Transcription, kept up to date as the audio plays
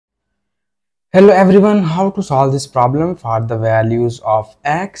Hello everyone, how to solve this problem for the values of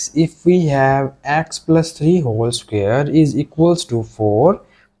x if we have x plus 3 whole square is equals to 4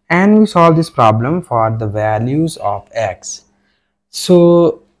 and we solve this problem for the values of x.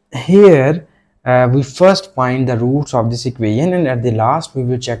 So here we first find the roots of this equation and at the last we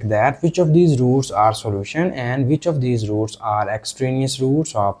will check that which of these roots are solution and which of these roots are extraneous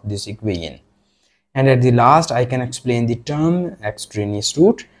roots of this equation. And at the last I can explain the term extraneous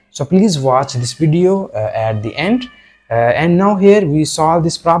root. So please watch this video at the end. And now here we solve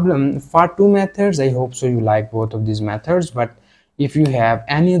this problem for two methods. I hope so you like both of these methods, but if you have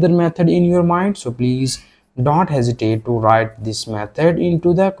any other method in your mind, so please don't hesitate to write this method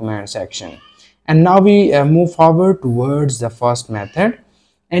into the comment section. And now we move forward towards the first method.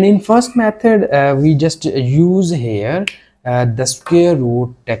 And in first method we just use here the square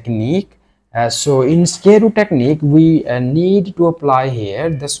root technique. So in square root technique we need to apply here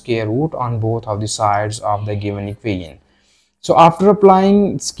the square root on both of the sides of the given equation. So after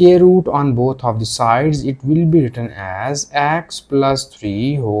applying square root on both of the sides, it will be written as x plus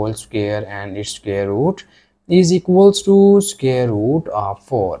 3 whole square and its square root is equals to square root of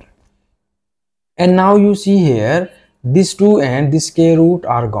 4. And now you see here this 2 and this square root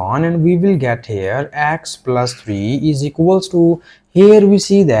are gone and we will get here x plus 3 is equals to, here we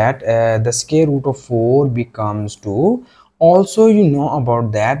see that the square root of 4 becomes 2. Also you know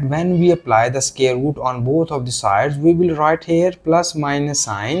about that when we apply the square root on both of the sides, we will write here plus minus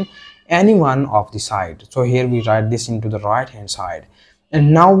sign any one of the side. So here we write this into the right hand side.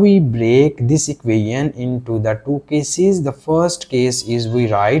 And now we break this equation into the two cases. The first case is we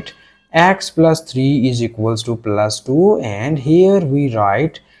write x plus 3 is equals to plus 2 and here we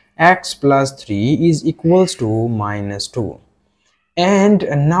write x plus 3 is equals to minus 2. And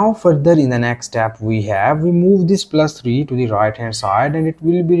now further in the next step we move this plus 3 to the right hand side and it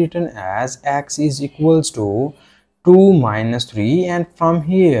will be written as x is equals to 2 minus 3, and from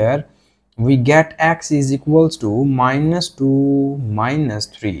here we get x is equals to minus 2 minus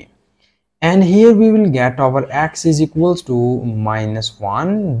 3. And here we will get our x is equals to minus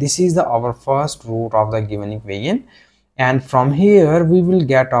 1. This is our first root of the given equation. And from here we will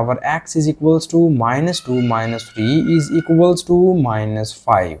get our x is equals to minus 2 minus 3 is equals to minus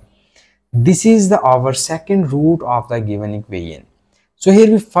 5. This is our second root of the given equation. So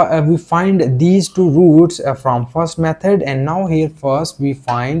here we find these two roots from first method, and now here first we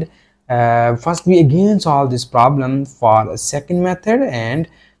again solve this problem for a second method, and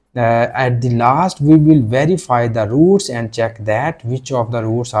at the last we will verify the roots and check that which of the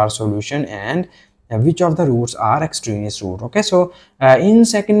roots are solution and which of the roots are extraneous root. Okay, so in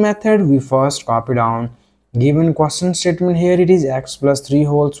second method we first copy down given question statement. Here it is x plus 3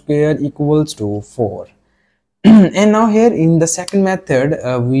 whole square equals to 4. And now here in the second method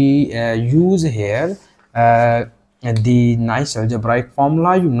we use here the nice algebraic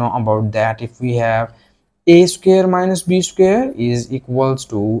formula. You know about that. If we have a square minus b square is equals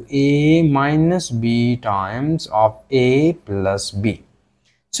to a minus b times of a plus b.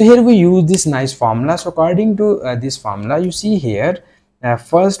 So here we use this nice formula. So according to this formula, you see here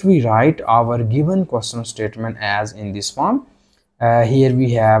first we write our given question statement as in this form. Here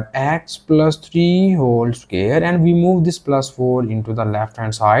we have x plus 3 whole square and we move this plus 4 into the left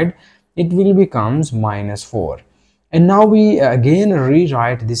hand side, it will becomes minus 4. And now we again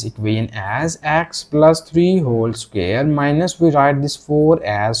rewrite this equation as x plus 3 whole square minus we write this 4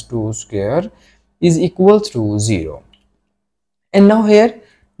 as 2 square is equals to 0. And now here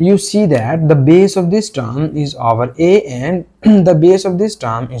you see that the base of this term is our a and the base of this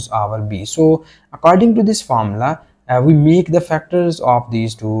term is our b. So according to this formula we make the factors of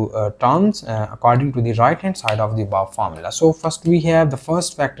these two terms according to the right hand side of the above formula. So first we have the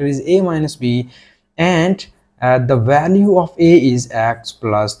first factor is a minus b, and the value of a is x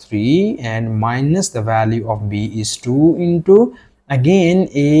plus 3 and minus the value of b is 2 into again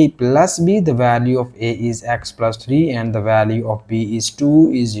a plus b. The value of a is x plus 3 and the value of b is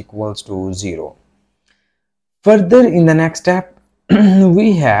 2 is equals to 0. Further in the next step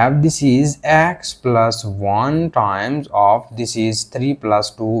we have this is x plus 1 times of this is 3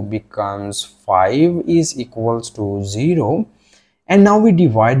 plus 2 becomes 5 is equals to 0. And now we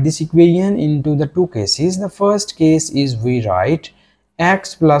divide this equation into the two cases. The first case is we write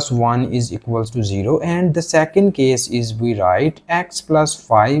x plus 1 is equals to 0, and the second case is we write x plus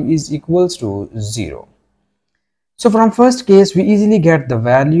 5 is equals to 0. So from first case we easily get the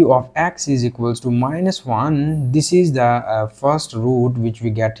value of x is equals to minus 1. This is the first root which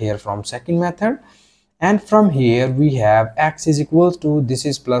we get here from second method, and from here we have x is equals to this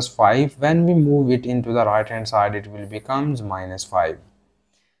is plus 5. When we move it into the right hand side it will becomes minus 5.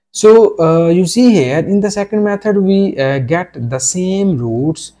 So you see here in the second method we get the same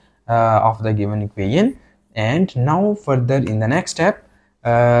roots of the given equation, and now further in the next step,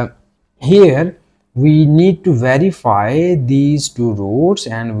 uh, here we need to verify these two roots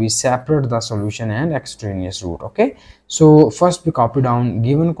and we separate the solution and extraneous root. Okay, so first we copy down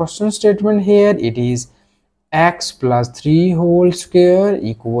given question statement. Here it is x plus 3 whole square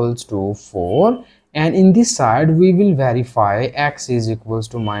equals to 4, and in this side we will verify x is equals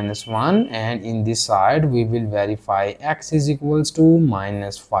to minus 1, and in this side we will verify x is equals to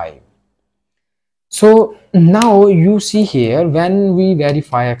minus 5. So now you see here, when we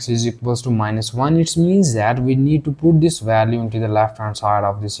verify x is equals to minus 1, it means that we need to put this value into the left hand side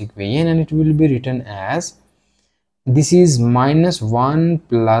of this equation, and it will be written as this is minus 1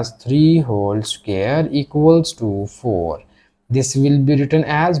 plus 3 whole square equals to 4. This will be written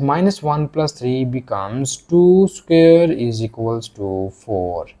as minus 1 plus 3 becomes 2 square is equals to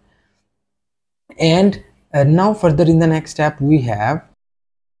 4. And now further in the next step we have,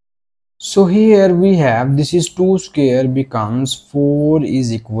 so here we have this is 2 square becomes 4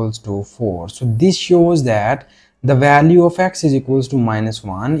 is equals to 4. So this shows that the value of x is equals to minus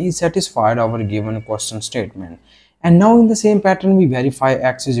 1 is satisfied our given question statement. And now in the same pattern we verify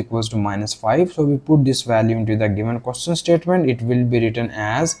x is equals to minus 5. So we put this value into the given question statement. It will be written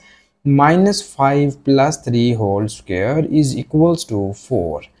as minus 5 plus 3 whole square is equals to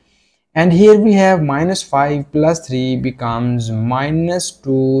 4. And here we have minus 5 plus 3 becomes minus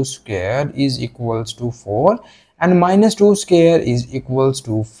 2 square is equals to 4, and minus 2 square is equals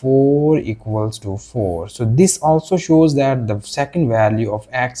to 4 equals to 4. So this also shows that the second value of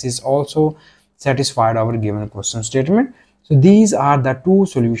x is also satisfied our given question statement. So these are the two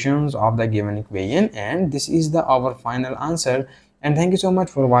solutions of the given equation, and this is the our final answer. And thank you so much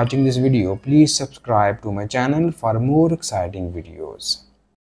for watching this video. Please subscribe to my channel for more exciting videos.